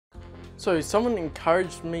So someone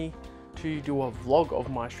encouraged me to do a vlog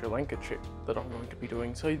of my Sri Lanka trip that I'm going to be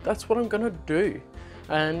doing. So that's what I'm going to do.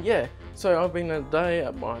 And yeah, so I've been a day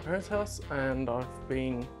at my parents' house and I've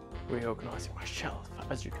been reorganizing my shelf,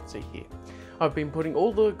 as you can see here. I've been putting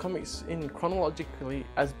all the comics in chronologically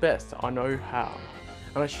as best I know how.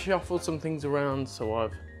 And I shuffled some things around, so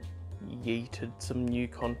I've yeeted some new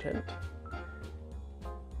content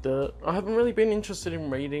that I haven't really been interested in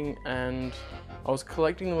reading, and I was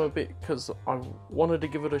collecting them a bit because I wanted to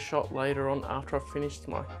give it a shot later on after I finished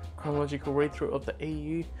my chronological read through of the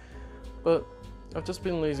EU, but I've just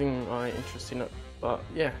been losing my interest in it. But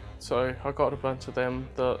yeah, so I got a bunch of them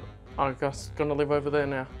that I guess gonna live over there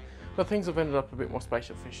now, but things have ended up a bit more space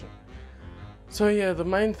efficient. So yeah, the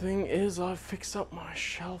main thing is I've fixed up my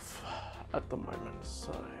shelf at the moment,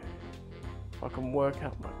 so if I can work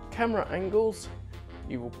out my camera angles,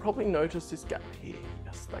 you will probably notice this gap here.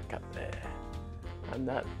 Yes, that gap there. And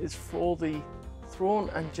that is for the Thrawn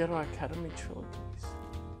and Jedi Academy trilogies.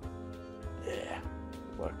 Yeah,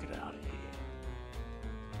 work it out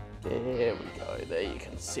here. There we go, there you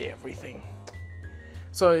can see everything.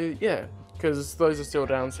 So yeah, because those are still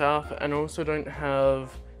down south, and I also don't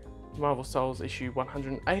have Marvel Souls issue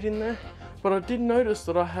 108 in there, but I did notice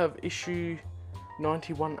that I have issue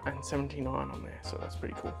 91 and 79 on there, so that's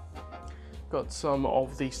pretty cool. Got some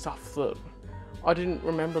of the stuff that I didn't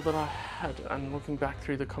remember that I had, and looking back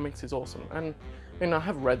through the comics is awesome. And I mean, I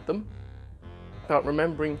have read them, but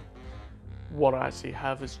remembering what I actually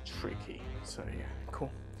have is tricky. So yeah,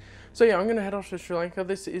 cool. So yeah, I'm gonna head off to Sri Lanka.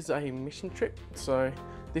 This is a mission trip, so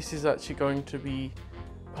this is actually going to be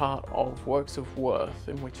part of Works of Worth,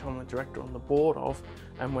 in which I'm a director on the board of,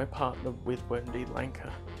 and we're partnered with Wendy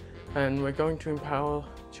Lanka. And we're going to empower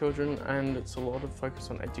children, and it's a lot of focus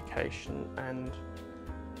on education and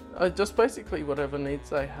just basically whatever needs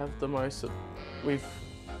they have the most that we've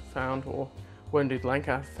found, or Wendy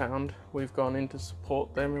Lanka have found, we've gone in to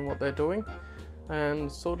support them in what they're doing and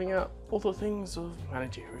sorting out all the things of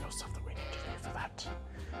managerial stuff that we need to do for that.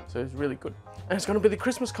 So it's really good. And it's going to be the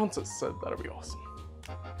Christmas concert, so that'll be awesome.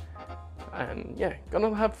 And yeah,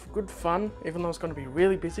 gonna have good fun, even though it's going to be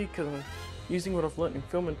really busy because I'm using what I've learned in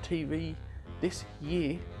film and TV this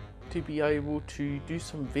year to be able to do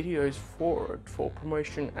some videos for it, for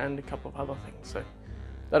promotion and a couple of other things. So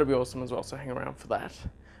that'll be awesome as well, so hang around for that.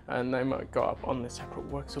 And they might go up on the separate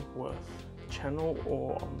Works of Worth channel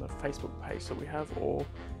or on the Facebook page that we have, or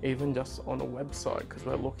even just on a website, because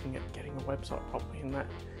we're looking at getting a website probably in that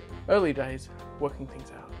early days, working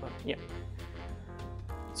things out. But yeah.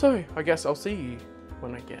 So I guess I'll see you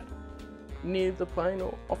when I get near the plane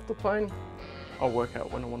or off the plane. I'll work out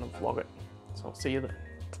when I want to vlog it. So I'll see you then.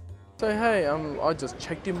 So hey, I just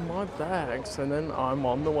checked in my bags and then I'm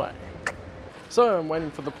on the way. So I'm waiting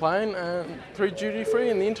for the plane and through duty free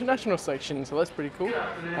in the international section, so that's pretty cool.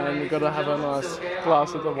 And we've got to have a nice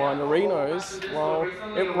glass of the winerinos while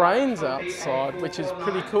it rains outside, which is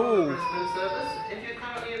pretty cool.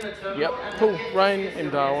 Yep, cool. Rain in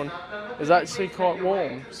Darwin is actually quite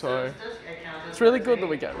warm, so it's really good that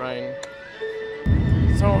we get rain.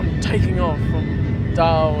 So I'm taking off from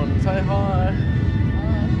Darwin. Say hi.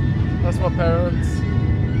 Hi. That's my parents.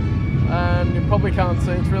 And you probably can't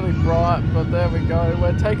see, it's really bright, but there we go.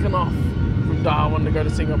 We're taking off from Darwin to go to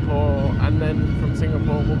Singapore, and then from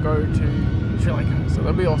Singapore we'll go to Sri Lanka, so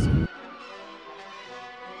that'll be awesome.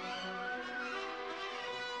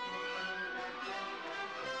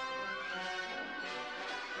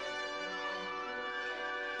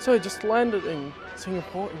 So I just landed in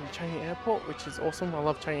Singapore in Changi Airport, which is awesome. I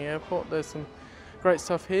love Changi Airport. There's some great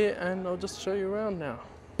stuff here, and I'll just show you around now.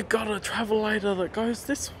 We've got a travelator that goes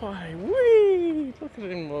this way. Whee! Look at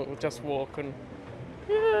him just walking.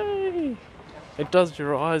 Yay! It does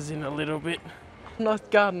your eyes in a little bit. Nice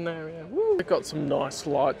garden area. Woo! They've got some nice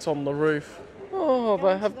lights on the roof. Oh,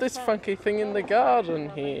 they have this funky thing in the garden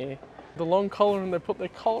here. The long collar, and they put their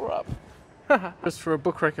collar up. Just for a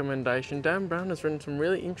book recommendation, Dan Brown has written some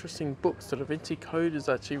really interesting books. The Da Vinci Code is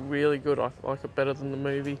actually really good. I like it better than the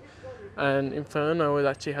movie. And Inferno, it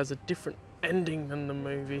actually has a different ending than the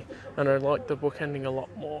movie, and I like the book ending a lot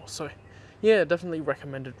more. So yeah, definitely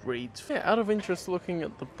recommended reads. Yeah, out of interest looking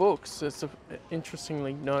at the books, there's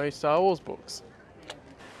interestingly no Star Wars books.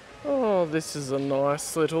 Oh, this is a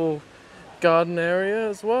nice little garden area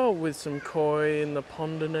as well, with some koi in the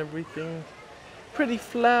pond and everything. Pretty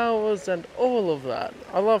flowers and all of that.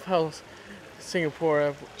 I love how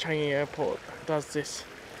Singapore Changi Airport does this.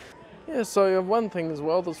 Yeah, so one thing as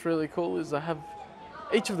well that's really cool is they have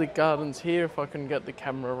each of the gardens here, if I can get the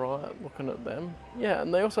camera right looking at them. Yeah,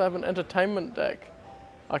 and they also have an entertainment deck.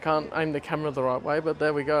 I can't aim the camera the right way, but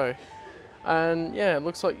there we go. And yeah, it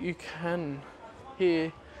looks like you can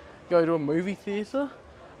here go to a movie theatre,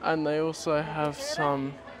 and they also have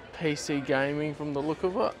some PC gaming from the look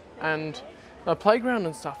of it, and a playground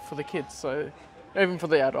and stuff for the kids, so even for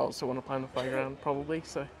the adults who want to play on the playground probably,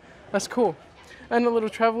 so that's cool. And a little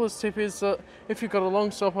traveller's tip is that if you've got a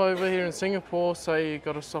long stopover here in Singapore, say you've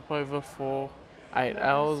got a stopover for 8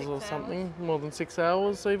 hours or something, more than 6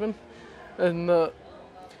 hours even, and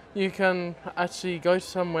you can actually go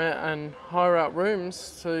somewhere and hire out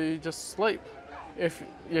rooms to just sleep. If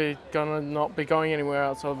you're gonna not be going anywhere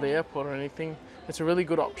outside of the airport or anything, it's a really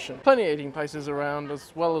good option. Plenty of eating places around,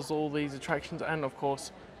 as well as all these attractions, and of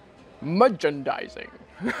course, merchandising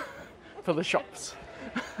for the shops.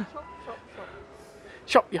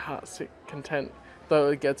 Shop your heart's content, though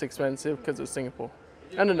it gets expensive because it's Singapore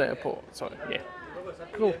and an airport. So yeah,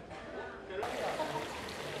 cool.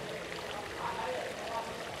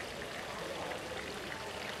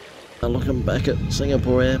 Looking back at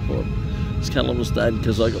Singapore Airport, it's Callum's dad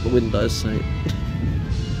because I got the window seat.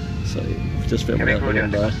 So just filming out the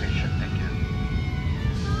window.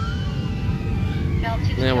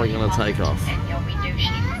 Now we're going to take off.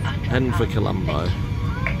 Heading for Colombo.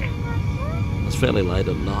 It's fairly late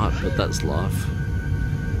at night, but that's life.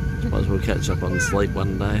 Might as well catch up on sleep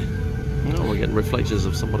one day. Oh, we're getting reflections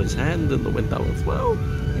of somebody's hand in the window as well.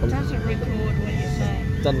 It doesn't record what you're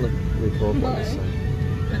saying. Doesn't record what you're saying.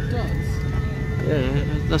 It does.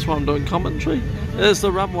 Yeah, that's why I'm doing commentary. There's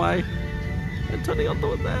the runway. They're turning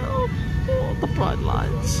onto it now. Oh, the bright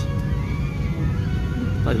lights.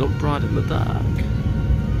 They look bright in the dark.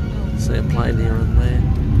 See a plane here and there.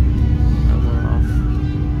 And we're off.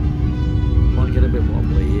 Might get a bit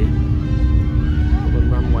wobbly here. The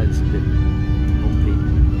runway's a bit bumpy.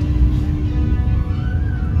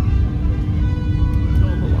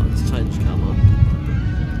 Oh, the lights change colour.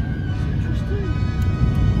 Interesting.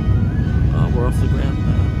 Oh, we're off the ground now.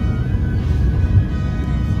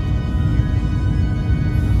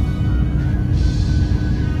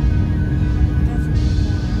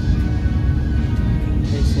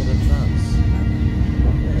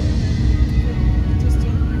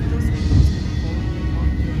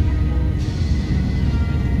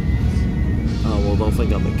 I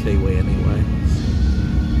think I'm a Kiwi anyway.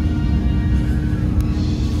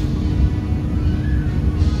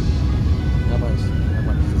 How much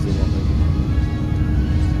does he want me?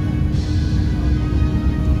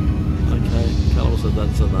 Okay, Callum said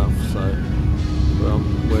that's enough, so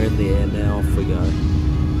we're in the air now, off we go.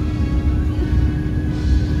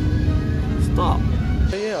 Stop!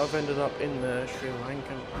 So yeah, I've ended up in the Sri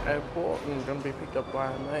Lankan airport and going to be picked up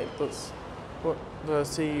by a mate that's the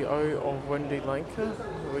CEO of Lanka,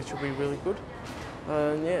 which will be really good.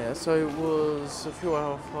 And yeah, so it was a few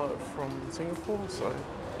hour flight from Singapore, so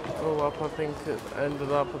all up I think it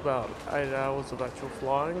ended up about 8 hours of actual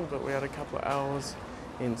flying, but we had a couple of hours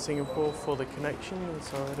in Singapore for the connection, and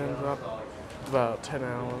so it ended up about 10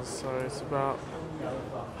 hours, so it's about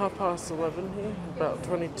 11:30 here, about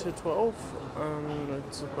 20 to 12, and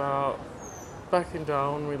it's about, back in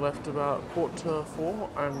Darwin we left about 4:45,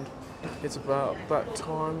 and it's about that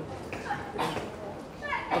time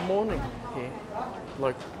in the morning here,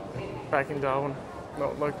 like back in Darwin,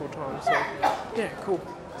 not local time, so yeah, cool.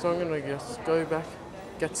 So I'm going to just go back,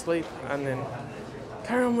 get sleep, and then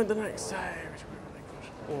carry on with the next day, which will be really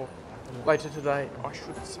good. Or later today, I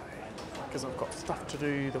should say, because I've got stuff to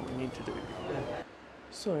do that we need to do.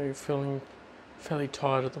 So feeling fairly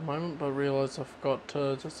tired at the moment, but I realised I forgot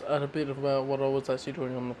to just add a bit about what I was actually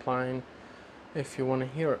doing on the plane, if you want to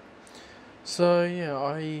hear it. So yeah,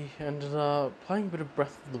 I ended up playing a bit of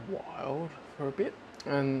Breath of the Wild for a bit,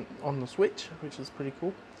 and on the Switch, which is pretty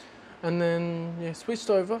cool. And then yeah, switched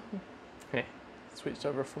over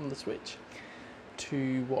from the Switch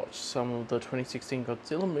to watch some of the 2016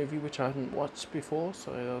 Godzilla movie, which I hadn't watched before,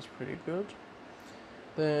 so that was pretty good.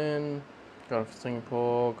 Then got off to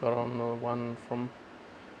Singapore, got on the one from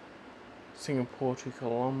Singapore to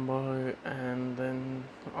Colombo, and then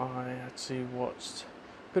I actually watched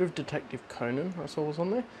a bit of Detective Conan. I saw was on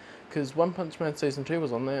there because One Punch Man Season 2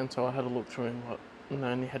 was on there, and so I had a look through and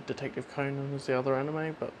I only had Detective Conan as the other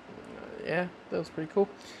anime, but yeah, that was pretty cool.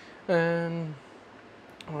 And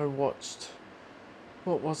I watched,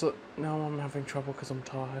 what was it? Now I'm having trouble because I'm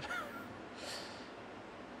tired.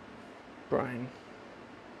 Brain.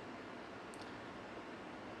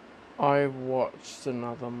 I watched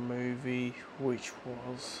another movie which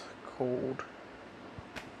was called,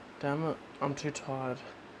 damn it, I'm too tired.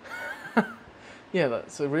 Yeah,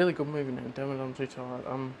 that's a really good movie name. Damn it, I'm too tired.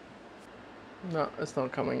 No, it's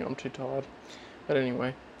not coming. I'm too tired. But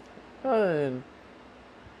anyway, I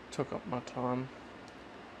took up my time.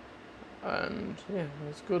 and yeah, it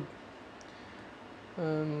was good.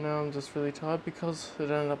 And now I'm just really tired because it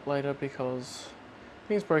ended up later because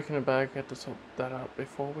things broke in a bag. I had to sort that out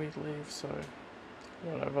before we leave, so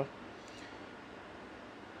whatever.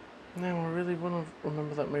 Now I really want to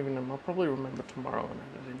remember that movie name. I'll probably remember tomorrow and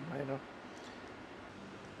edit it in later.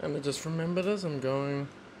 And I just remembered as I'm going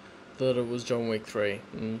that it was John Wick 3,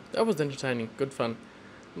 and that was entertaining, good fun.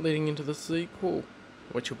 Leading into the sequel,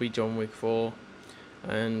 which will be John Wick 4,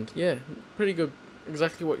 and yeah, pretty good.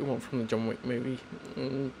 Exactly what you want from the John Wick movie.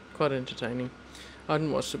 Quite entertaining. I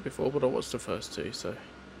hadn't watched it before, but I watched the first two, so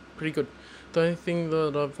pretty good. The only thing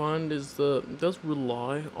that I find is that it does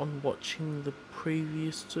rely on watching the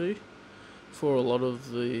previous two for a lot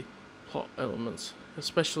of the plot elements,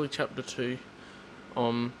 especially chapter 2,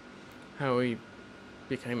 on how he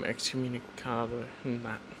became excommunicado and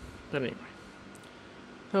that. But anyway,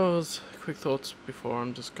 that was quick thoughts before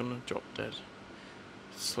I'm just gonna drop dead.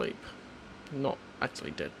 Sleep. Not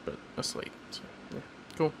actually dead, but asleep. So, yeah,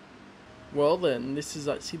 cool. Well then, this is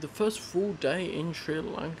actually the first full day in Sri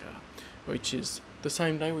Lanka, which is the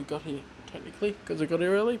same day we got here, technically, because we got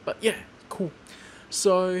here early, but yeah, cool.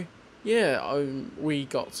 So, yeah, we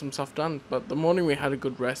got some stuff done, but the morning we had a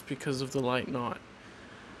good rest because of the late night.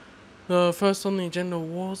 The first on the agenda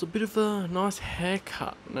was a bit of a nice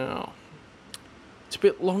haircut now. It's a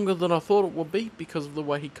bit longer than I thought it would be because of the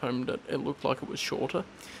way he combed it. It looked like it was shorter.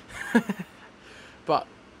 But,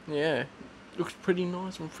 yeah, looks pretty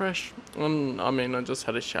nice and fresh. And, I mean, I just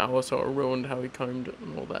had a shower, so it ruined how he combed it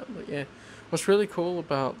and all that. But, yeah, what's really cool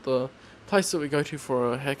about the place that we go to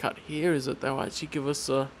for a haircut here is that they'll actually give us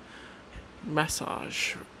a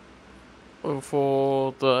massage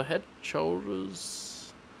for the head,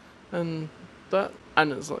 shoulders, and that.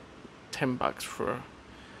 And it's like $10 for a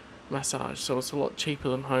massage, so it's a lot cheaper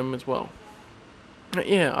than home as well. But,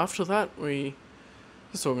 yeah, after that, we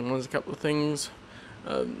just organised a couple of things.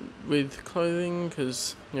 With clothing,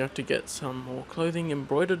 because you have to get some more clothing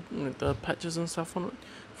embroidered with the patches and stuff on it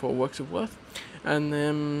for Works of Worth. And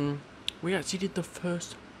then we actually did the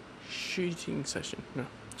first filming session,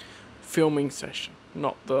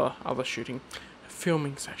 not the other shooting,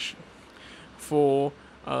 filming session for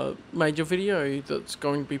a major video that's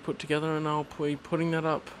going to be put together, and I'll be putting that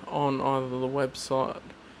up on either the website,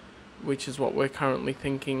 which is what we're currently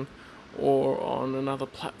thinking, or on another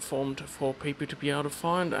platform for people to be able to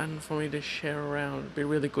find and for me to share around. It'd be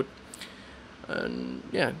really good. And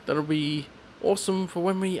yeah, that'll be awesome for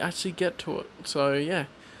when we actually get to it. So yeah,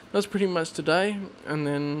 that's pretty much today. And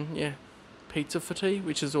then yeah, pizza for tea,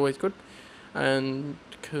 which is always good. And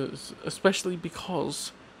especially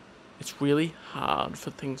because it's really hard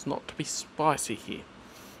for things not to be spicy here.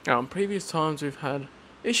 Now, in previous times we've had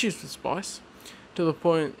issues with spice to the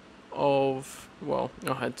point of, well,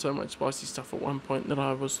 I had so much spicy stuff at one point that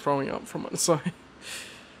I was throwing up from it, so I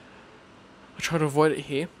try to avoid it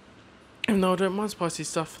here. Even though I don't mind spicy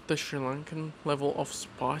stuff, the Sri Lankan level of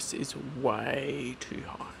spice is way too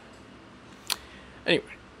high. Anyway,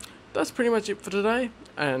 that's pretty much it for today,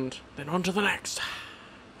 and then on to the next.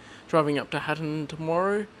 Driving up to Hatton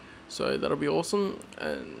tomorrow, so that'll be awesome,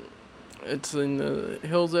 and it's in the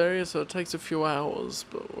hills area, so it takes a few hours,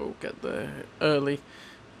 but we'll get there early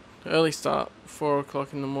start, 4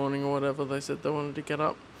 o'clock in the morning or whatever they said they wanted to get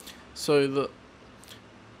up, so that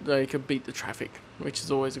they could beat the traffic, which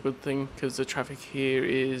is always a good thing, because the traffic here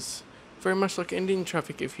is very much like Indian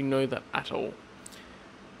traffic, if you know that at all,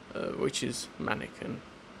 which is manic and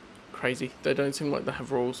crazy. They don't seem like they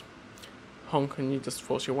have rules. Honk and you just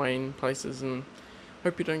force your way in places and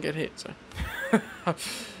hope you don't get hit, so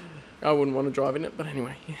I wouldn't want to drive in it, but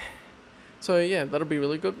anyway, yeah. So yeah, that'll be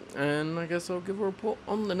really good, and I guess I'll give a report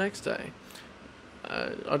on the next day.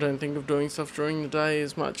 I don't think of doing stuff during the day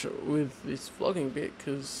as much with this vlogging bit,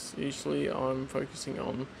 because usually I'm focusing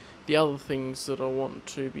on the other things that I want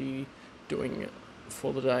to be doing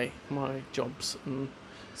for the day, my jobs and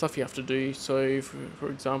stuff you have to do. So for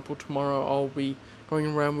example, tomorrow I'll be going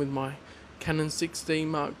around with my Canon 6D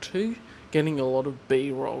Mark II, getting a lot of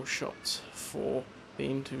B-roll shots for the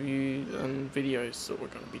interview and videos that we're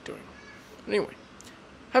going to be doing. Anyway,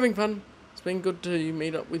 having fun. It's been good to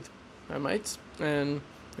meet up with my mates and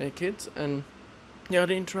their kids, and yeah,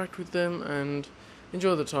 to interact with them and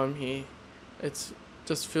enjoy the time here. It's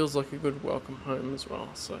just feels like a good welcome home as well,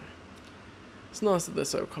 so it's nice that they're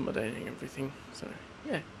so accommodating and everything. So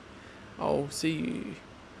yeah, I'll see you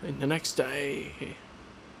in the next day.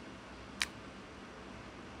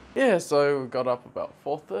 Yeah, so we got up about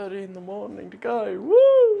 4:30 in the morning to go.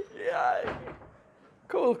 Woo! Yay!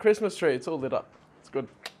 Cool Christmas tree, it's all lit up. It's good.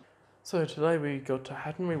 So today we got to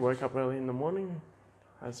Hatton. We woke up early in the morning,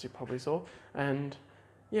 as you probably saw, and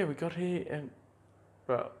yeah, we got here at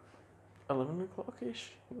about 11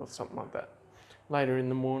 o'clock-ish, or something like that, later in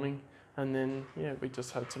the morning. And then, yeah, we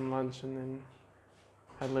just had some lunch and then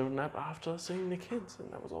had a little nap after seeing the kids,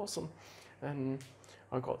 and that was awesome. And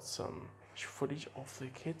I got some footage of the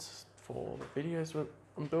kids for the videos that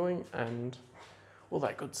I'm doing and all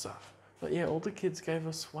that good stuff. But yeah, all the kids gave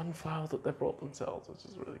us one flower that they brought themselves, which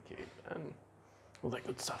is really cute, and all that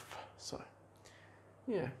good stuff. So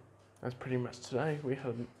yeah, that's pretty much today. We had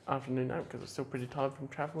an afternoon nap because we're still pretty tired from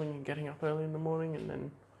travelling and getting up early in the morning, and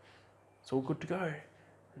then it's all good to go.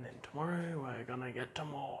 And then tomorrow we're gonna get to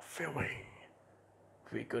more filming.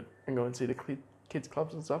 Be good, and go and see the kids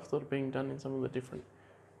clubs and stuff that are being done in some of the different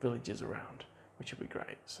villages around, which will be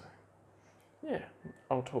great. So yeah,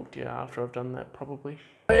 I'll talk to you after I've done that probably.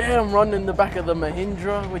 Yeah, I'm running the back of the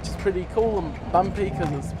Mahindra, which is pretty cool and bumpy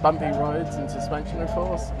because it's bumpy roads and suspension, of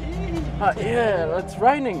course. Yeah, it's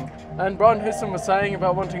raining. And Brian Husson was saying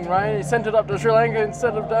about wanting rain. He sent it up to Sri Lanka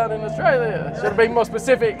instead of down in Australia. Should have been more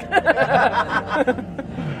specific.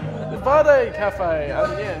 The Vade Cafe.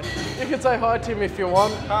 Yeah, you can say hi to him if you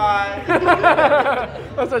want. Hi.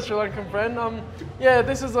 That's a Sri Lankan friend. Yeah,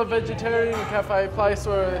 this is a vegetarian cafe place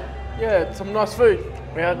where, yeah, some nice food.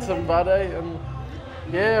 We had some vade and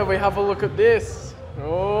yeah, we have a look at this.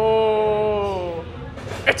 Oh,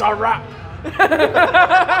 it's a wrap.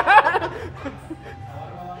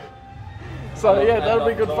 So yeah, that'll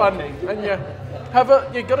be good fun. And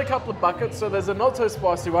yeah, you got a couple of buckets. So there's a not so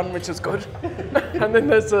spicy one, which is good, and then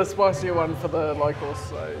there's a spicier one for the locals.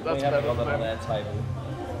 So that's better. On our table.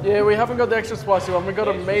 Yeah, we haven't got the extra spicy one. We got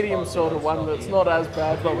a medium sort of one that's not as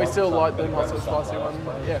bad, but we still like the not so spicy one.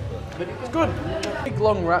 But yeah, it's good. Big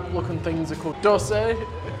long wrap looking things are called doce.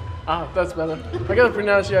 Ah, that's better. I got the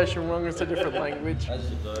pronunciation wrong, it's a different language.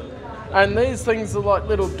 And these things are like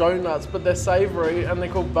little donuts, but they're savoury and they're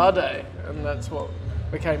called vade. And that's what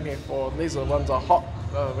we came here for. And these are the ones that are hot.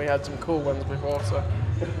 We had some cool ones before, so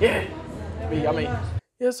yeah, be yummy.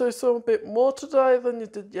 Yeah, so I saw a bit more today than you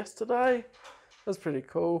did yesterday. That's pretty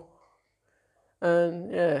cool.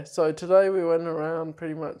 And yeah, so today we went around,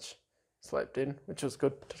 pretty much slept in, which was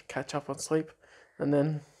good to catch up on sleep. And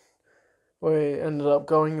then we ended up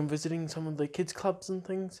going and visiting some of the kids clubs and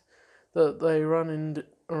things that they run in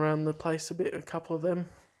around the place a bit, a couple of them,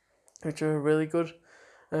 which are really good.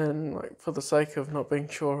 And like, for the sake of not being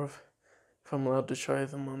sure of if I'm allowed to show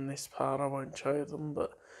them on this part, I won't show them.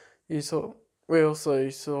 But we also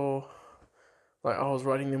saw, like, I was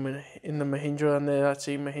riding them in the Mahindra, and they're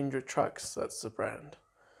actually Mahindra trucks. That's the brand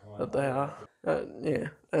that they are. Yeah,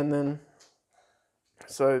 and then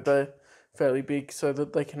so they're fairly big, so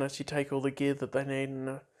that they can actually take all the gear that they need and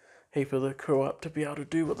a heap of the crew up to be able to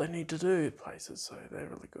do what they need to do at places. So they're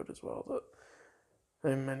really good as well. That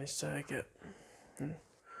they managed to get and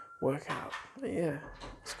work out. But yeah,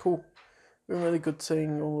 it's cool. Been really good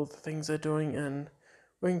seeing all of the things they're doing and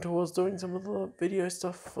working towards doing some of the video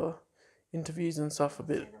stuff for interviews and stuff a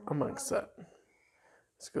bit amongst that.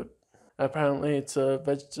 It's good. Apparently it's a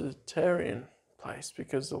vegetarian place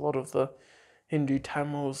because a lot of the Hindu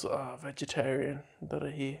Tamils are vegetarian that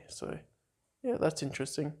are here. So yeah, that's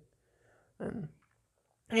interesting. And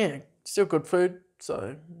yeah, still good food,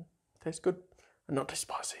 so tastes good and not too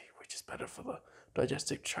spicy, which is better for the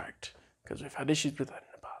digestive tract because we've had issues with that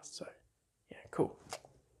in the past. So yeah, cool.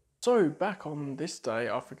 So back on this day,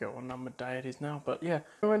 I forget what number day it is now, but yeah,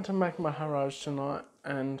 we went to Mac Maharaj tonight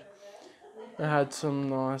and I had some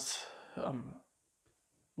nice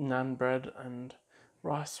naan bread and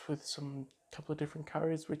rice with some couple of different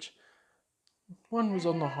curries, which one was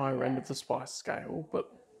on the higher end of the spice scale,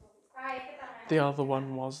 but the other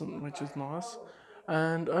one wasn't, which is nice.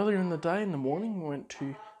 And earlier in the day, in the morning, we went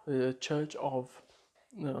to the church of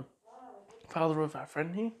the father of our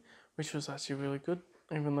friend here, which was actually really good.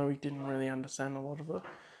 Even though we didn't really understand a lot of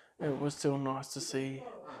it, it was still nice to see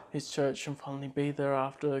his church and finally be there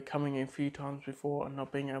after coming a few times before and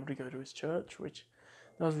not being able to go to his church, which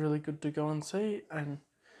that was really good to go and see. And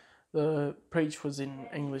the preach was in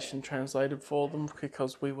English and translated for them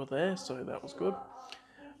because we were there, so that was good.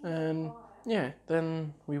 And yeah,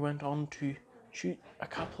 then we went on to shoot a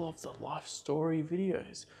couple of the life story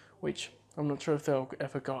videos, which I'm not sure if they'll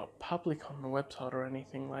ever go up public on the website or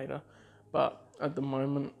anything later, but at the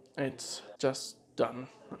moment it's just done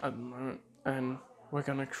at the moment, and we're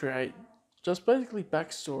going to create just basically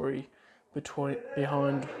backstory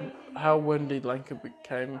behind how Wendy Lanka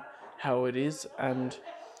became how it is and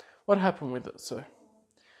what happened with it. So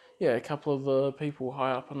yeah, a couple of the people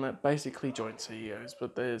high up on that, basically joint CEOs,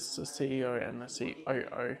 but there's the CEO and the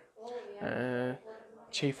COO,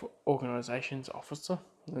 Chief Organisations Officer,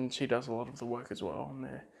 and she does a lot of the work as well, and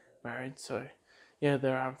they're married, so yeah,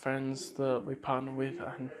 they're our friends that we partner with,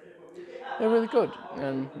 and they're really good.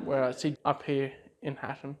 And we're actually up here in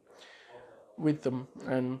Hatton with them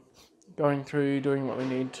and going through doing what we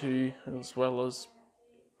need to, as well as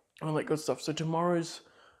all that good stuff. So tomorrow's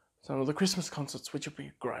some of the Christmas concerts, which will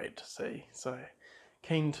be great to see. So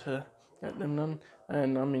keen to get them done.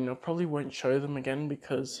 And I mean, I probably won't show them again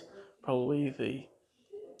because probably the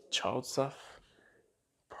child stuff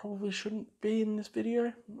probably shouldn't be in this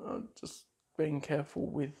video. Just being careful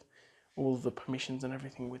with all the permissions and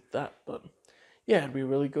everything with that. But yeah, it'd be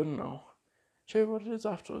really good, and I'll show you what it is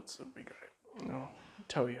afterwards. It'd be great. And I'll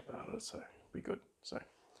tell you about it, so it'd be good. So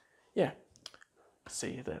yeah,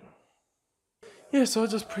 see you then. Yeah, so I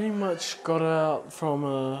just pretty much got out from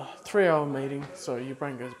a 3-hour meeting, so your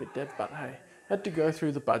brain goes a bit dead, but hey, had to go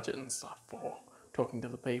through the budget and stuff for talking to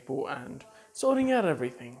the people and sorting out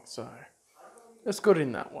everything, so it's good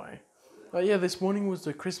in that way. But yeah, this morning was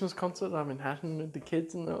the Christmas concert. I'm in Hatton with the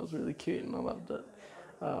kids, and that was really cute, and I loved it.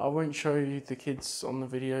 I won't show you the kids on the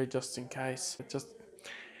video just in case. Just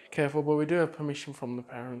careful, but we do have permission from the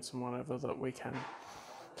parents and whatever that we can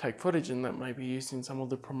take footage, and that may be used in some of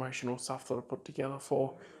the promotional stuff that I put together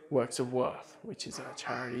for Works of Worth, which is a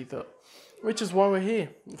charity which is why we're here,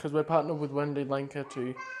 because we're partnered with Lanka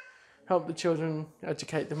to help the children,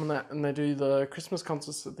 educate them on that, and they do the Christmas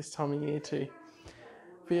concerts at this time of year to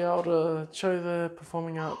be able to show their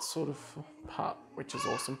performing arts sort of part, which is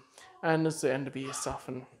awesome. And it's the end of year stuff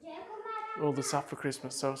and all the stuff for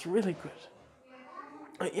Christmas, so it's really good.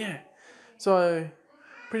 But yeah, so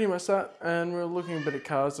pretty much that, and we're looking a bit at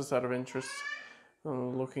cars just out of interest,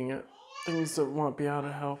 looking at things that might be able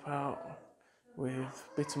to help out with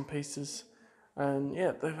bits and pieces. And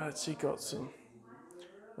yeah, they've actually got some,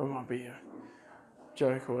 it might be a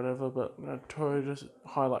joke or whatever, but a Toyota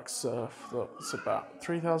Hilux Surf that's about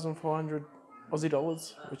 3,400 Aussie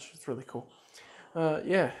dollars, which is really cool.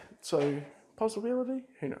 Yeah, so possibility,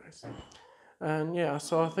 who knows. And yeah,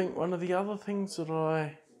 so I think one of the other things that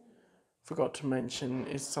I forgot to mention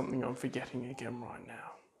is something I'm forgetting again right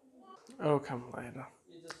now. It'll come later.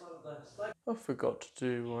 I forgot to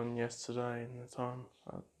do one yesterday in the time.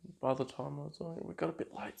 By the time I was on it, we got a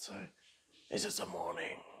bit late, so this is the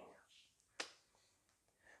morning.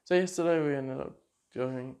 So yesterday we ended up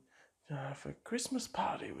doing a Christmas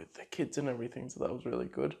party with the kids and everything, so that was really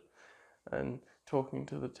good. And talking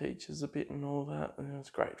to the teachers a bit and all that, and it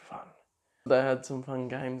was great fun. They had some fun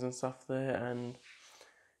games and stuff there, and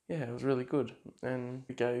yeah, it was really good. And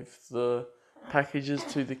we gave the packages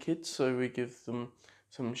to the kids, so we give them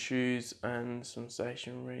some shoes and some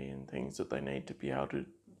stationery and things that they need to be able to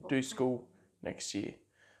do school next year,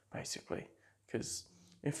 basically. Because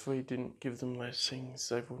if we didn't give them those things,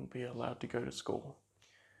 they wouldn't be allowed to go to school,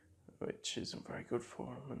 which isn't very good for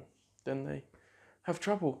them, and then they have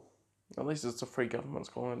trouble. At least it's a free government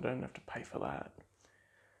school and I don't have to pay for that.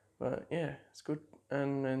 But yeah, it's good.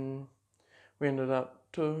 And then we ended up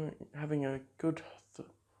having a good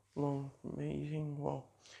long meeting. Well,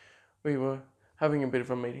 we were having a bit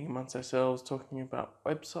of a meeting amongst ourselves, talking about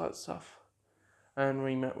website stuff, and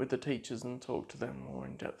we met with the teachers and talked to them more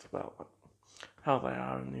in depth about how they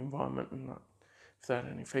are in the environment and if they had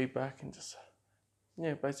any feedback, and just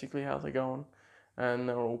yeah, basically how they're going. And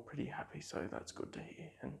they're all pretty happy, so that's good to hear,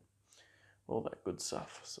 and all that good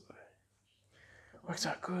stuff. So works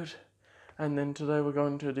out good. And then today we're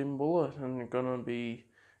going to Dimbulla and we're going to be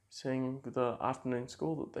seeing the afternoon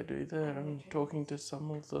school that they do there and talking to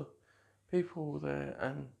some of the people there.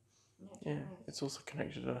 And yeah, it's also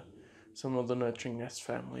connected to some of the nurturing nest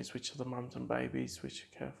families, which are the mums and babies, which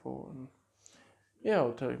you care for. And yeah,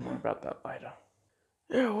 I'll tell you more about that later.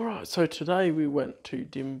 Yeah, alright, so today we went to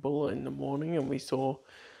Dimbulla in the morning and we saw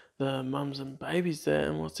the mums and babies there.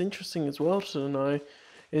 And what's interesting as well to know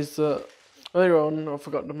is that earlier on, I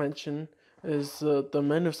forgot to mention, is that the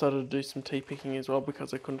men have started to do some tea picking as well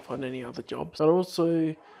because they couldn't find any other jobs. But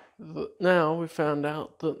also, now we found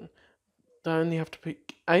out that they only have to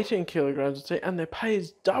pick 18 kilograms of tea and their pay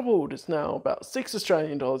is doubled. It's now about $6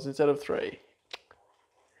 Australian instead of 3.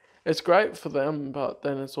 It's great for them, but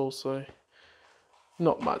then it's also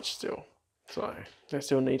not much still. So they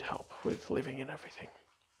still need help with living and everything.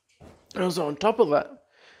 And also on top of that,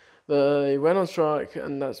 they went on strike,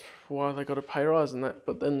 and that's why they got a pay rise and that.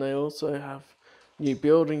 But then they also have new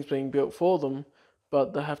buildings being built for them,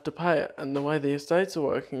 but they have to pay it. And the way the estates are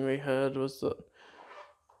working, we heard, was that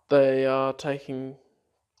they are taking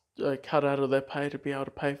a cut out of their pay to be able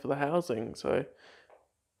to pay for the housing. So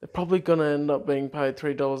they're probably going to end up being paid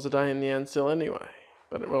 $3 a day in the end still anyway.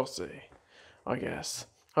 But we'll see, I guess.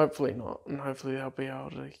 Hopefully not, and hopefully they'll be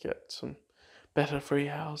able to get some better free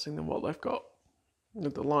housing than what they've got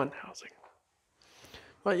with the line housing.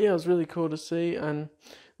 But yeah, it was really cool to see. And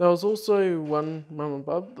there was also one mum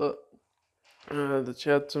above that she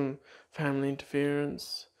had some family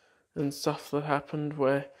interference and stuff that happened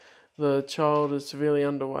where the child is severely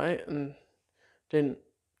underweight and didn't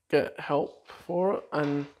get help for it.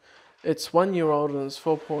 And it's 1 year old and it's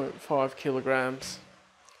 4.5 kilograms.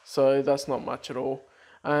 So that's not much at all.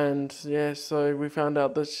 And yeah, so we found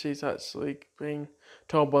out that she's actually being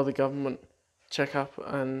told by the government check up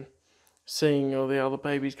and seeing all the other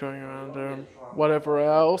babies going around her and whatever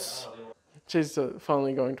else. She's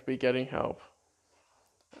finally going to be getting help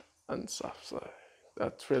and stuff. So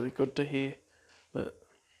that's really good to hear that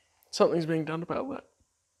something's being done about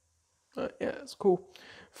that. Yeah, it's cool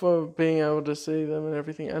for being able to see them and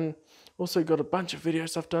everything. And also got a bunch of video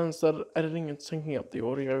stuff done, started editing and syncing up the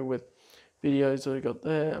audio with videos that I got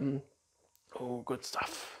there. All good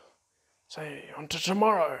stuff. So on to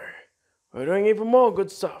tomorrow. We're doing even more good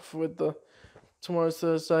stuff with tomorrow's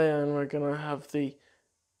Thursday, and we're gonna have the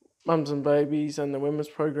mums and babies and the women's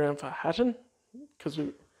program for Hatton because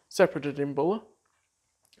we separated in Bulla,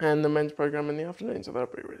 and the men's program in the afternoon. So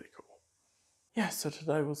that'll be really cool. Yeah, so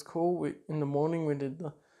today was cool. In the morning we did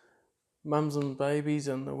the mums and babies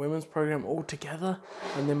and the women's program all together,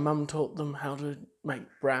 and then mum taught them how to make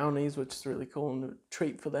brownies, which is really cool, and a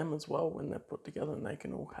treat for them as well when they're put together and they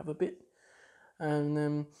can all have a bit. And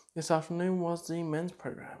then this afternoon was the men's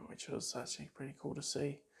program, which was actually pretty cool to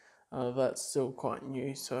see. That's still quite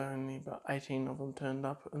new, so only about 18 of them turned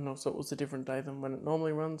up, and also it was a different day than when it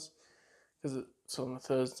normally runs, because it's on a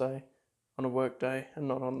Thursday, on a work day, and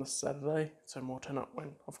not on the Saturday, so more turn up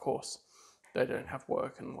when, of course, they don't have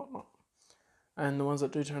work and whatnot. And the ones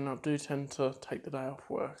that do turn up do tend to take the day off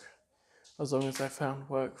work, as long as they found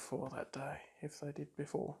work for that day, if they did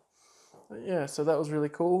before. But yeah, so that was really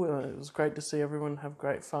cool. It was great to see everyone have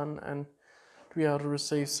great fun and to be able to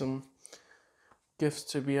receive some gifts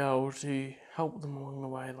to be able to help them along the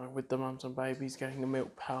way, like with the mums and babies getting the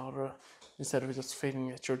milk powder instead of just feeding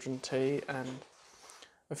their children tea, and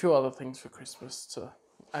a few other things for Christmas to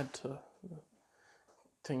add to the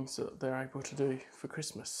things that they're able to do for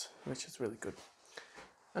Christmas, which is really good.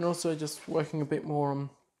 And also just working a bit more on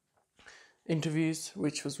interviews,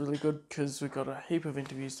 which was really good because we got a heap of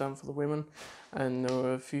interviews done for the women, and there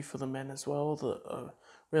were a few for the men as well that are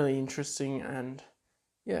really interesting. And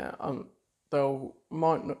yeah, they'll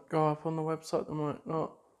might not go up on the website, they might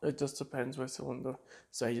not. It just depends. We're still in the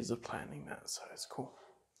stages of planning that, so it's cool.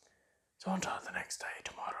 So on to the next day,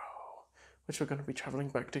 tomorrow, which we're going to be travelling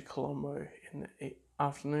back to Colombo in the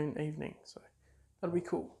afternoon, evening. So that'll be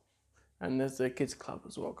cool. And there's the kids club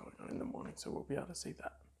as well going on in the morning, so we'll be able to see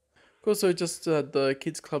that. Also, just the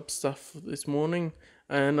kids club stuff this morning,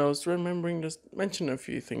 and I was remembering to mention a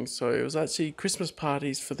few things. So it was actually Christmas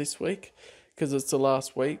parties for this week, because it's the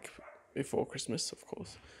last week before Christmas, of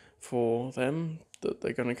course, for them, that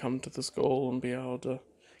they're going to come to the school and be able to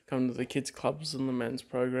come to the kids clubs and the men's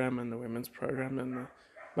program and the women's program and the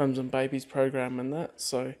mums and babies program and that.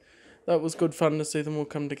 So that was good fun to see them all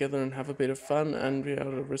come together and have a bit of fun and be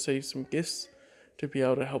able to receive some gifts to be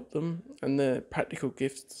able to help them. And they're practical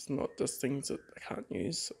gifts, not just things that they can't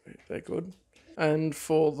use, so they're good. And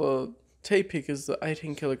for the tea pickers, the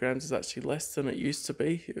 18 kilograms is actually less than it used to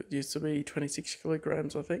be. It used to be 26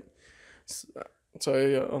 kilograms, I think.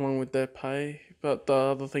 So along with their pay. But the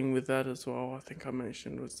other thing with that as well, I think I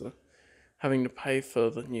mentioned, was the having to pay for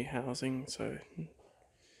the new housing. So,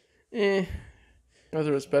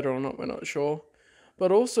 whether it's better or not, we're not sure.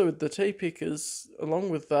 But also with the tea pickers, along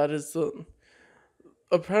with that, is that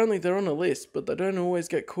apparently they're on a list, but they don't always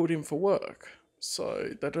get called in for work.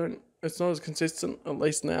 So it's not as consistent, at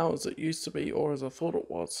least now, as it used to be, or as I thought it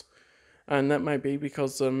was. And that may be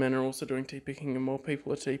because the men are also doing tea picking and more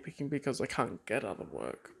people are tea picking because they can't get other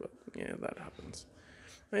work. But yeah, that happens.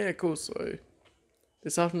 But yeah, cool. So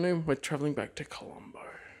this afternoon we're travelling back to Colombo.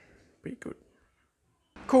 Be good.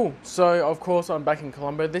 Cool. So of course I'm back in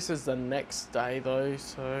Colombo. This is the next day though.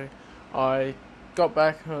 So I got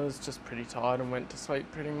back, I was just pretty tired and went to sleep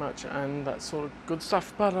pretty much, and that sort of good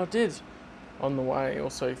stuff. But I did on the way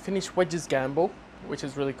also finish Wedge's Gamble, which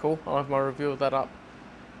is really cool. I'll have my review of that up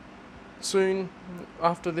soon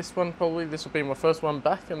after this one. Probably this will be my first one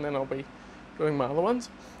back, and then I'll be doing my other ones.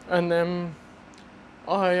 And then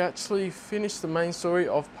I actually finished the main story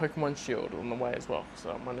of Pokemon Shield on the way as well.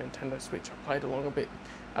 So on my Nintendo Switch I played along a bit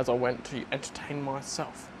as I went to entertain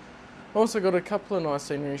myself. I also got a couple of nice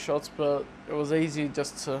scenery shots, but it was easy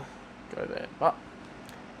just to go there. But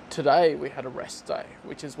today we had a rest day,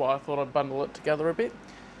 which is why I thought I'd bundle it together a bit.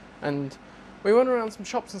 And we went around some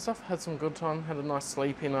shops and stuff, had some good time, had a nice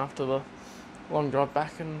sleep in after the long drive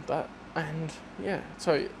back and that. And yeah,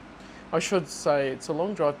 so I should say it's a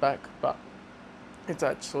long drive back, but it's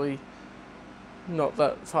actually not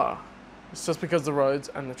that far. It's just because the roads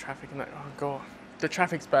and the traffic and that. Oh god, the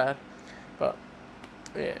traffic's bad, but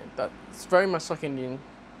yeah, that's very much like Indian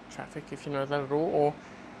traffic, if you know that at all. Or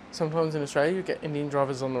sometimes in Australia you get Indian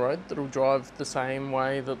drivers on the road that'll drive the same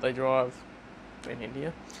way that they drive in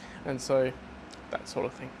India, and so that sort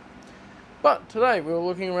of thing. But today we were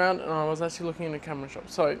looking around and I was actually looking in a camera shop.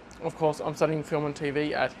 So of course I'm studying film and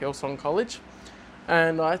TV at Hillsong College,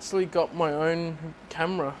 and I actually got my own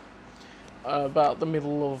camera about the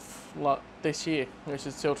middle of this year, which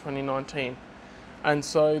is still 2019. And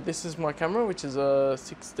so this is my camera, which is a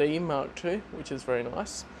 6D Mark II, which is very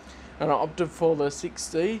nice. And I opted for the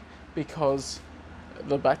 6D because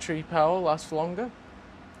the battery power lasts longer.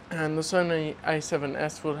 And the Sony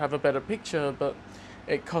A7S would have a better picture, but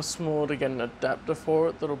it costs more to get an adapter for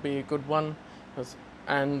it that'll be a good one,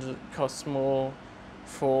 and it costs more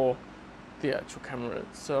for the actual camera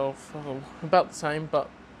itself. About the same, but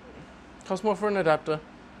costs more for an adapter,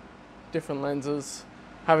 different lenses,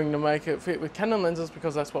 having to make it fit with Canon lenses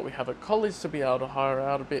because that's what we have at college to be able to hire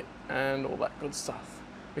out a bit and all that good stuff.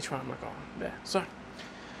 Which one am I going there? So, I'll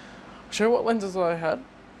show you what lenses I had.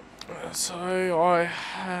 So I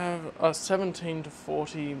have a 17 to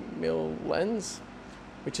 40 mil lens,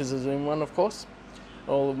 which is a zoom one, of course.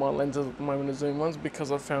 All of my lenses at the moment are zoom ones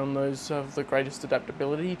because I found those have the greatest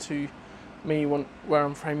adaptability to me where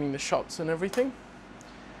I'm framing the shots and everything.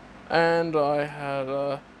 And I had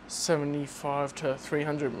a 75 to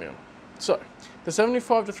 300 mil. So the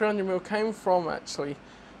 75 to 300 mil came from, actually,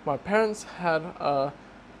 my parents had a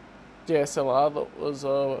DSLR that was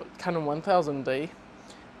a Canon 1000D,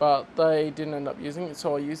 but they didn't end up using it,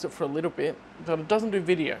 so I used it for a little bit, but it doesn't do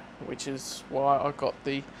video, which is why I got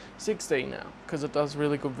the 6D now, because it does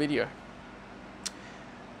really good video.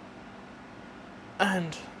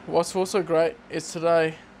 And what's also great is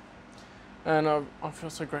today, and I feel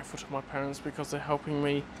so grateful to my parents because they're helping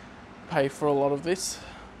me pay for a lot of this.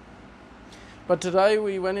 But today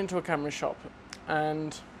we went into a camera shop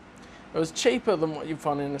and it was cheaper than what you'd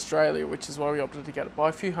find in Australia, which is why we opted to get it by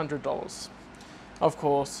a few $100s. Of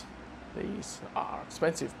course, these are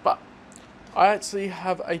expensive, but I actually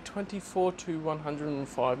have a 24 to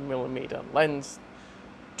 105mm lens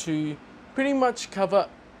to pretty much cover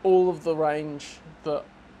all of the range that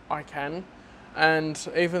I can. And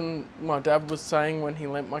even my dad was saying when he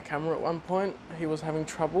lent my camera at one point, he was having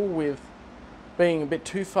trouble with being a bit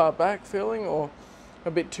too far back feeling or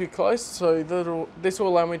a bit too close. So this will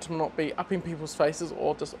allow me to not be up in people's faces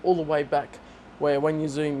or just all the way back, where when you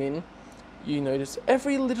zoom in, you notice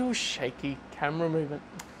every little shaky camera movement.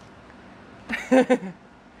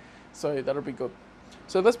 So that'll be good.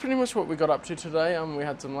 So that's pretty much what we got up to today. We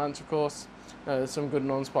had some lunch, of course, some good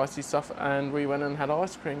non-spicy stuff, and we went and had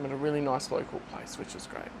ice cream at a really nice local place, which was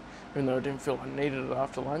great. Even though I didn't feel I needed it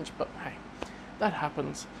after lunch, but hey, that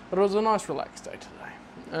happens. But it was a nice relaxed day today.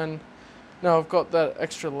 And now I've got that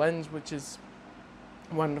extra lens, which is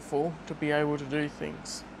wonderful to be able to do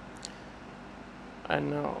things. And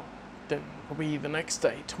now then will be the next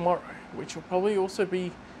day, tomorrow, which will probably also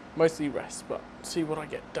be mostly rest, but see what I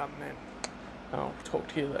get done then. I'll talk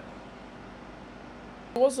to you then.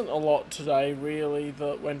 There wasn't a lot today really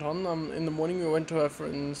that went on. In the morning we went to our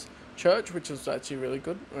friend's church, which was actually really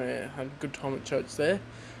good. We had a good time at church there.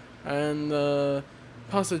 And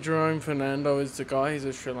Pastor Jerome Fernando is the guy. He's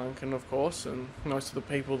a Sri Lankan, of course, and most of the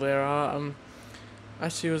people there are.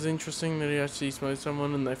 Actually, it was interesting that he actually smote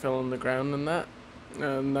someone and they fell on the ground and that.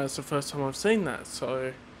 And that's the first time I've seen that,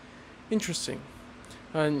 so interesting.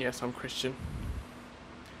 And yes, I'm Christian.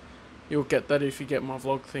 You'll get that if you get my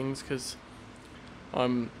vlog things, because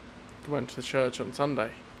I went to the church on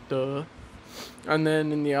Sunday. Duh. And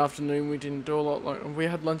then in the afternoon we didn't do a lot. We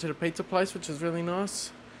had lunch at a pizza place, which was really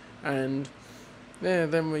nice. And yeah,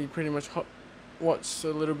 then we pretty much watched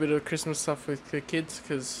a little bit of Christmas stuff with the kids,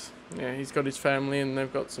 because yeah, he's got his family and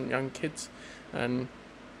they've got some young kids. And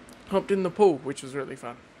hopped in the pool, which was really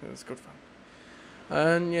fun. It was good fun.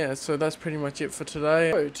 And yeah, so that's pretty much it for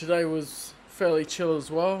today. So today was fairly chill as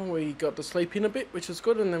well. We got to sleep in a bit, which was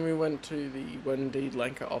good, and then we went to the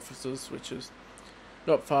Lanka offices, which is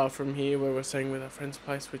not far from here where we're staying with our friend's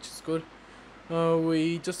place, which is good.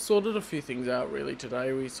 We just sorted a few things out really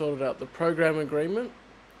today. We sorted out the program agreement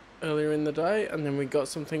earlier in the day, and then we got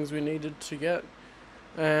some things we needed to get.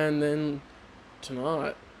 And then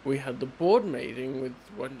tonight we had the board meeting with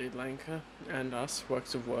Lanka and us,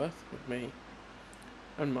 Works of Worth, with me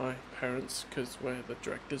and my parents, because we're the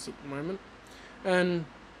directors at the moment. And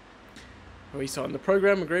we signed the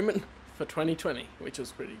program agreement for 2020, which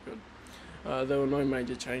was pretty good. There were no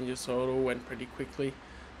major changes, so it all went pretty quickly.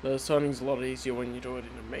 the signing's a lot easier when you do it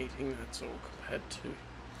in a meeting, that's all, compared to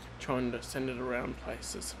trying to send it around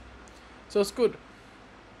places. So it's good.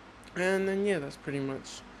 And then yeah, that's pretty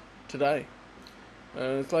much today.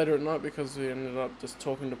 It's later at night because we ended up just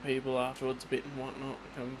talking to people afterwards a bit and whatnot,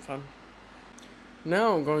 having fun.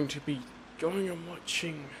 Now I'm going to be going and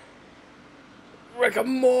watching Rick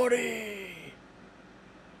and Morty,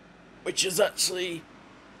 which is actually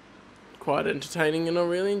quite entertaining and I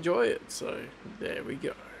really enjoy it, so there we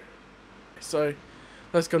go. So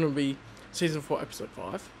that's going to be Season 4, Episode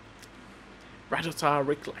 5, Battlestar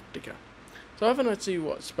Galactica. So I haven't actually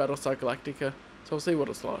watched Battlestar Galactica, so I'll see what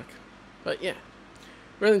it's like. But yeah,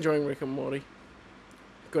 really enjoying Rick and Morty.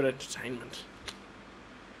 Good entertainment.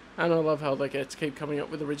 And I love how they get to keep coming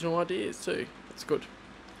up with original ideas too. It's good.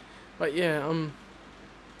 But yeah,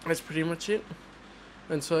 that's pretty much it.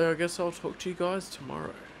 And so I guess I'll talk to you guys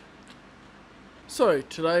tomorrow. So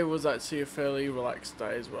today was actually a fairly relaxed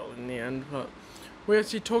day as well in the end, but we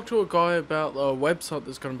actually talked to a guy about a website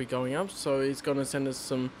that's going to be going up, so he's going to send us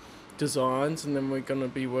some designs and then we're going to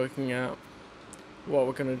be working out what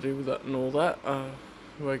we're going to do with it and all that.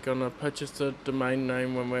 We're going to purchase the domain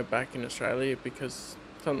name when we're back in Australia because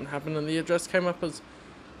something happened and the address came up as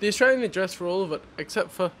the Australian address for all of it,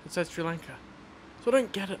 except for it says Sri Lanka. So I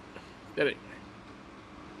don't get it. But anyway,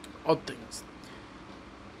 odd things.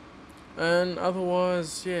 And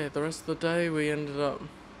otherwise, yeah, the rest of the day we ended up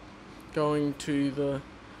going to the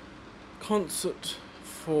concert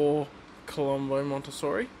for Colombo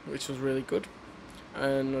Montessori, which was really good.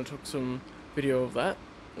 And I took some video of that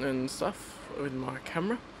and stuff with my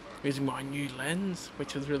camera, using my new lens,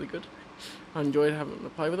 which is really good. I enjoyed having to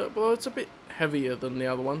play with it, but it's a bit heavier than the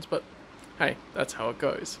other ones, but hey, that's how it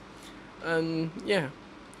goes. And yeah,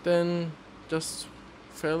 then just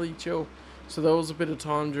fairly chill. So there was a bit of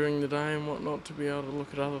time during the day and whatnot to be able to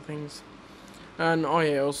look at other things. And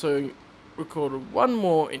I also recorded one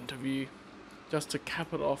more interview just to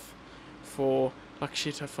cap it off for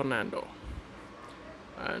Lakshita Fernando.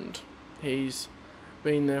 And he's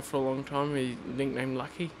been there for a long time. He's nicknamed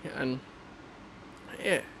Lucky, and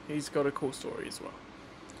yeah, he's got a cool story as well.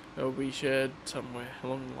 It'll be shared somewhere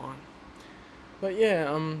along the line. But yeah,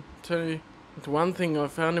 so the one thing I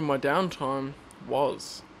found in my downtime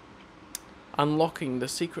was unlocking the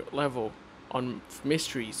secret level on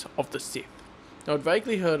Mysteries of the Sith. Now, I'd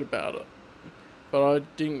vaguely heard about it, but I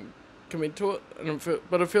didn't commit to it,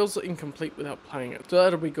 but it feels incomplete without playing it, so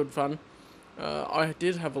that'll be good fun. I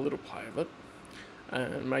did have a little play of it,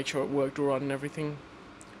 and make sure it worked alright and everything,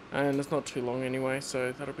 and it's not too long anyway,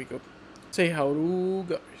 so that'll be good. See how it all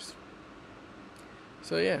goes.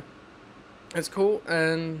 So yeah, that's cool,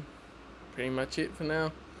 and pretty much it for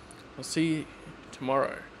now. I'll see you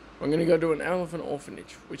tomorrow. I'm going to go to an elephant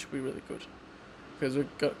orphanage, which will be really good, because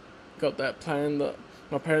we've got that plan that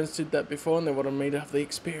my parents did that before, and they wanted me to have the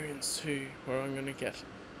experience too, where I'm going to get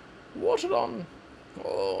watered on,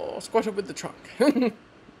 or squatted with the trunk.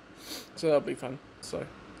 So that'll be fun. So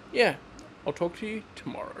yeah, I'll talk to you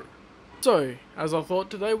tomorrow. So, as I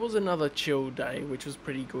thought, today was another chill day, which was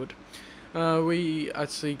pretty good. We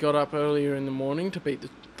actually got up earlier in the morning to beat the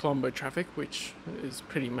Colombo traffic, which is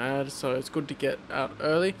pretty mad, so it's good to get out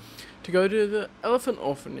early to go to the elephant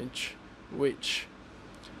orphanage, which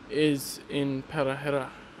is in Parahera,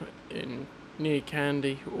 near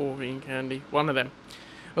Candy, or in Candy, one of them.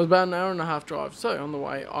 It was about an hour and a half drive, so on the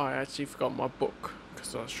way I actually forgot my book,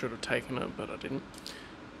 because I should have taken it, but I didn't.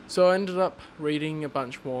 So I ended up reading a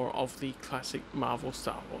bunch more of the classic Marvel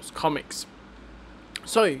Star Wars comics.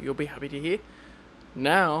 So you'll be happy to hear.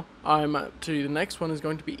 Now I'm up to the next one, is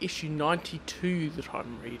going to be issue 92 that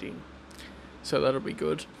I'm reading. So that'll be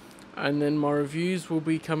good. And then my reviews will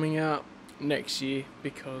be coming out next year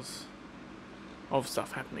because of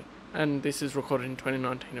stuff happening. And this is recorded in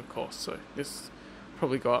 2019, of course, so this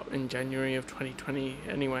probably go up in January of 2020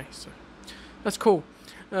 anyway, so that's cool.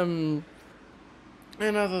 And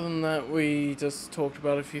other than that, we just talked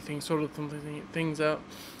about a few things, sort of things out.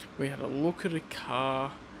 We had a look at a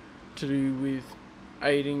car to do with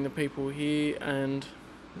aiding the people here, and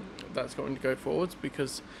that's going to go forwards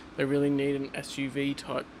because they really need an SUV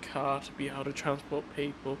type car to be able to transport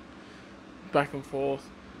people back and forth,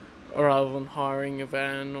 rather than hiring a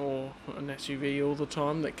van or an SUV all the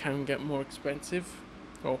time. That can get more expensive.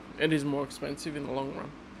 Well, it is more expensive in the long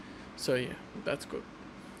run. So yeah, that's good.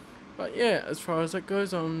 But yeah, as far as that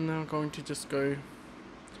goes, I'm now going to just go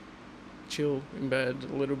chill in bed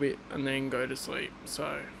a little bit and then go to sleep.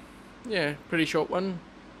 So yeah, pretty short one,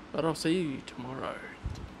 but I'll see you tomorrow,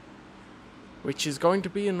 which is going to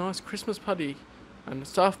be a nice Christmas party and a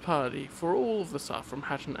staff party for all of the staff from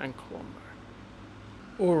Hatton and Colombo.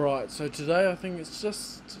 Alright, so today I think it's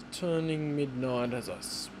just turning midnight as I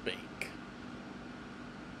speak.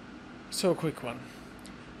 So a quick one.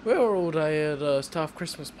 We were all day at a staff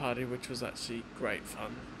Christmas party, which was actually great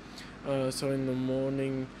fun. So in the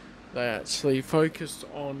morning they actually focused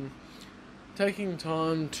on taking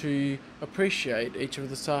time to appreciate each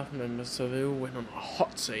of the staff members, so they all went on a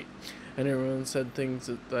hot seat and everyone said things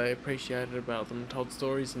that they appreciated about them, told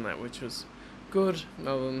stories and that, which was good,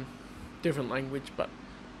 other than different language, but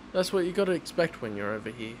that's what you got to expect when you're over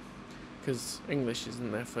here, because English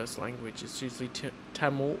isn't their first language. It's usually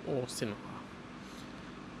Tamil or Sinhala.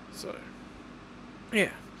 So, yeah.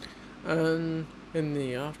 And in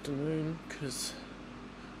the afternoon, because,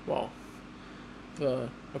 well, the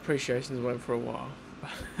appreciations went for a while.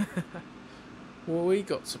 Well, we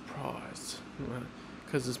got surprised,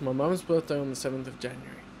 because it's my mum's birthday on the 7th of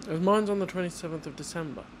January. It was mine's on the 27th of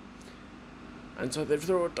December. And so they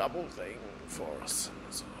threw a double thing for us. And it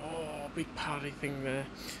was a big party thing there.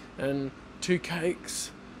 And 2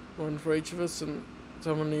 cakes, one for each of us, and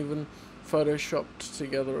someone even photoshopped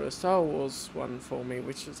together a Star Wars one for me,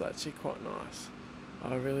 which was actually quite nice.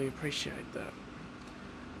 I really appreciate that.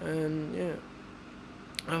 And yeah,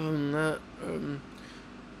 other than that,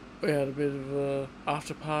 we had a bit of a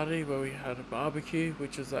after party where we had a barbecue,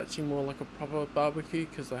 which was actually more like a proper barbecue,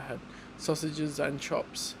 because they had sausages and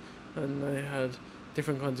chops, and they had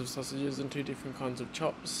different kinds of sausages and 2 different kinds of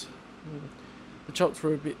chops. The chops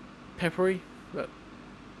were a bit peppery, but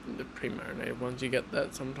the pre-marinated ones, you get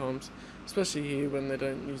that sometimes, especially here when they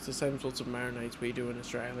don't use the same sorts of marinades we do in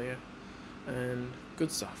Australia. And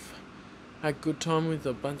good stuff. Had good time with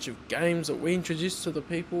a bunch of games that we introduced to the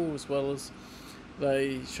people, as well as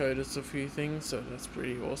they showed us a few things, so that's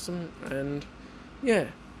pretty awesome. And yeah,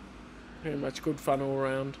 pretty much good fun all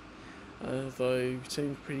around, though it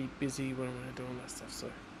seemed pretty busy when we were doing that stuff. So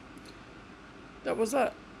that was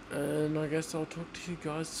that, and I guess I'll talk to you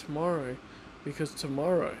guys tomorrow, because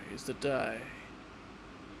tomorrow is the day.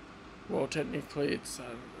 Well, technically it's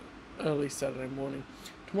early Saturday morning.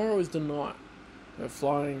 Tomorrow is the night we're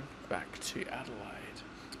flying back to Adelaide,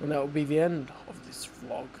 and that will be the end of this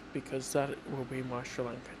vlog, because that will be my Sri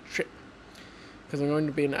Lanka trip, because I'm going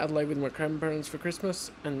to be in Adelaide with my grandparents for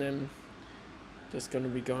Christmas, and then just going to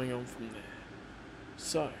be going on from there.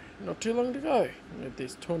 So not too long to go with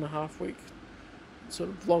this 2.5 week sort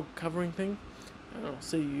of vlog covering thing, and I'll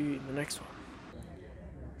see you in the next one.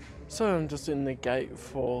 So I'm just in the gate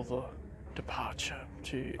for the departure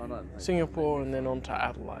to Singapore and then on to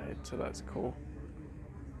Adelaide, so that's cool.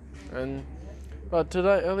 But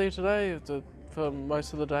earlier today, for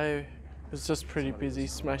most of the day, it was just pretty busy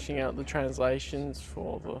smashing out the translations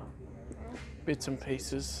for the bits and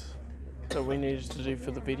pieces that we needed to do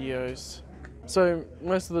for the videos. So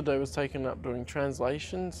most of the day was taken up doing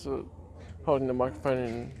translations, holding the microphone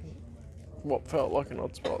in what felt like an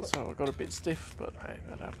odd spot, so I got a bit stiff, but hey,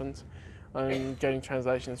 that happens. I'm getting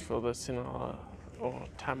translations for the Sinhala or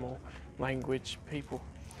Tamil language people.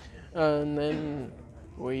 And then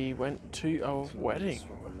we went to a wedding,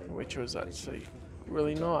 which was actually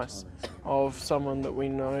really nice, of someone that we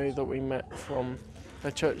know that we met from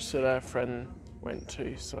a church that our friend went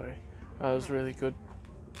to, so that was really good.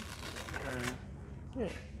 And yeah,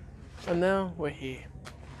 and now we're here,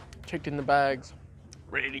 checked in the bags,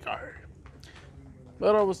 ready to go.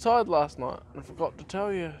 But I was tired last night and I forgot to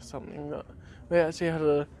tell you something, that we actually had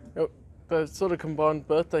a sort of combined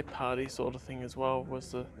birthday party sort of thing as well,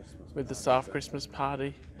 with the staff Christmas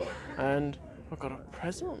party, and I got a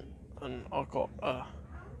present, and I got a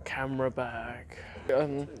camera bag.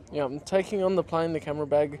 Yeah, I'm taking on the plane the camera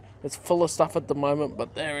bag. It's full of stuff at the moment,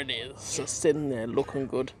 but there it is, just sitting there looking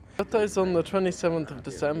good. Birthday's on the 27th of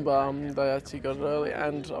December. They actually got it early,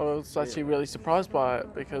 and I was actually really surprised by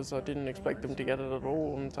it, because I didn't expect them to get it at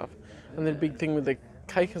all and stuff. And then a big thing with the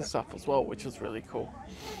cake and stuff as well, which was really cool.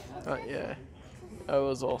 Yeah, it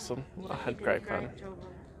was awesome. I had great fun,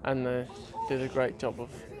 and they did a great job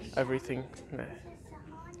of everything there.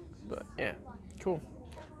 But yeah, cool.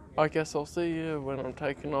 I guess I'll see you when I'm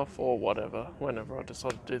taking off, or whatever, whenever I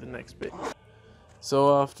decide to do the next bit.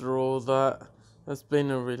 So after all that, it's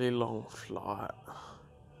been a really long flight.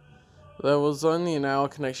 There was only an hour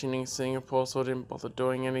connection in Singapore, so I didn't bother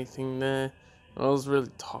doing anything there. And I was really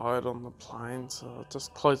tired on the plane, so I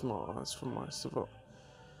just closed my eyes for most of it.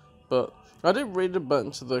 But I did read a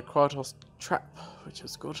bunch of the Kratos Trap, which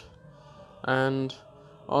was good. And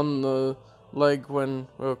on the leg when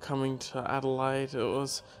we were coming to Adelaide, it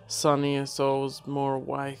was sunnier, so I was more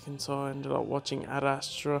awake, and so I ended up watching Ad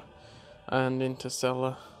Astra and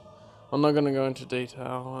Interstellar. I'm not going to go into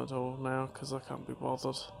detail at all now, because I can't be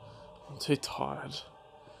bothered. I'm too tired.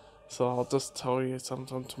 So I'll just tell you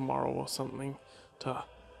sometime tomorrow or something to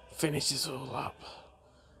finish this all up.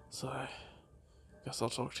 So, guess I'll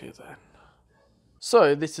talk to you then.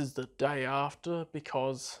 So this is the day after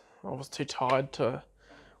because I was too tired to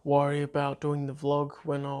worry about doing the vlog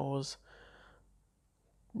when I was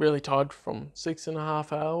really tired from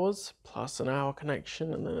 6.5 hours plus an hour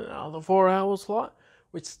connection and then another 4 hours flight,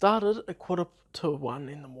 which started at 1:45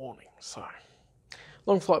 in the morning. So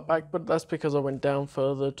long flight back, but that's because I went down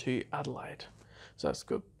further to Adelaide, so that's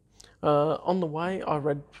good. On the way, I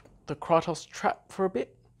read the Kratos Trap for a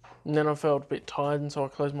bit, and then I felt a bit tired, and so I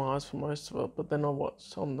closed my eyes for most of it. But then I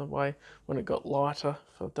watched on the way when it got lighter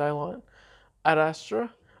for daylight, Ad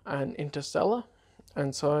Astra and Interstellar,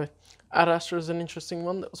 and so Ad Astra is an interesting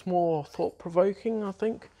one that was more thought-provoking, I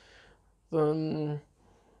think, than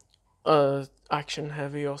action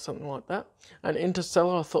heavy or something like that. And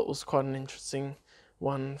Interstellar I thought was quite an interesting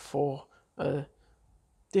one for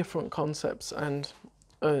different concepts and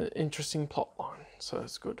interesting plot line, so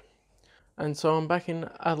it's good. And so I'm back in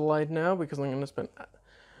Adelaide now because I'm going to spend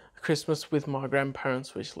Christmas with my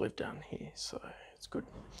grandparents, which live down here, so it's good.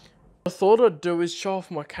 What I thought I'd do is show off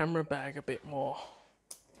my camera bag a bit more.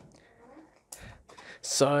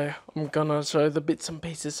 So I'm gonna show the bits and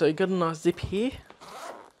pieces. So you got a nice zip here,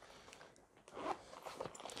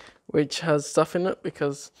 which has stuff in it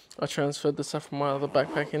because I transferred the stuff from my other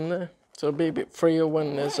backpack in there. So it'll be a bit freer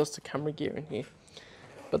when there's just the camera gear in here.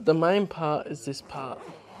 But the main part is this part.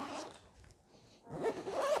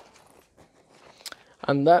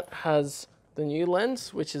 And that has the new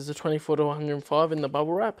lens, which is the 24-105 in the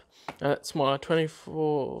bubble wrap. And it's my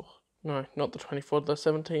 24, no, not the 24, the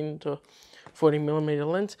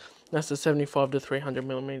 17-40mm lens. That's the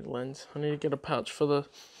 75-300mm lens. I need to get a pouch for the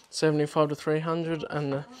 75-300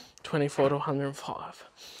 and the 24-105.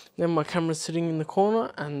 Then my camera's sitting in the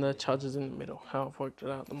corner and the charger's in the middle, how I've worked it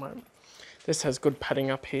out at the moment. This has good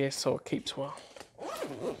padding up here so it keeps well.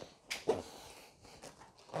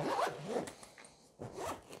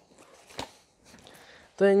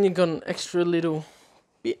 Then you've got an extra little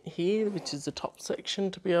bit here, which is the top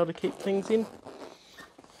section to be able to keep things in.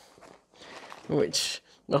 Which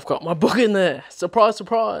I've got my book in there. Surprise,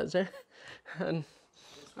 surprise. Yeah? And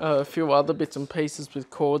a few other bits and pieces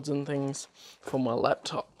with cords and things for my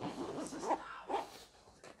laptop.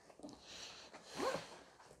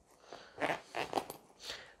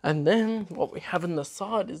 And then what we have in the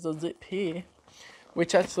side is a zip here,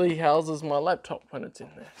 which actually houses my laptop when it's in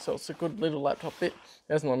there. So it's a good little laptop bit.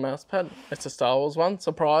 There's my mouse pad. It's a Star Wars one,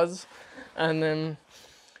 surprise. And then,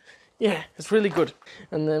 yeah, it's really good.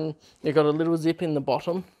 And then you've got a little zip in the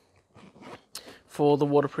bottom for the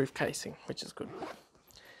waterproof casing, which is good.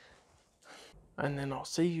 And then I'll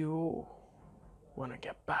see you all when I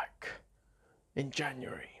get back in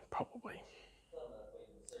January, probably.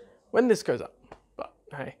 When this goes up. But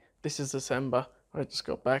hey, this is December. I just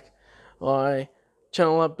got back.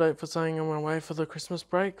 Channel update for saying I'm on my way for the Christmas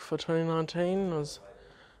break for 2019 has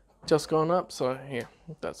just gone up, so yeah,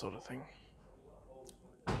 that sort of thing.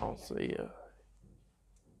 I'll see you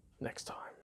next time.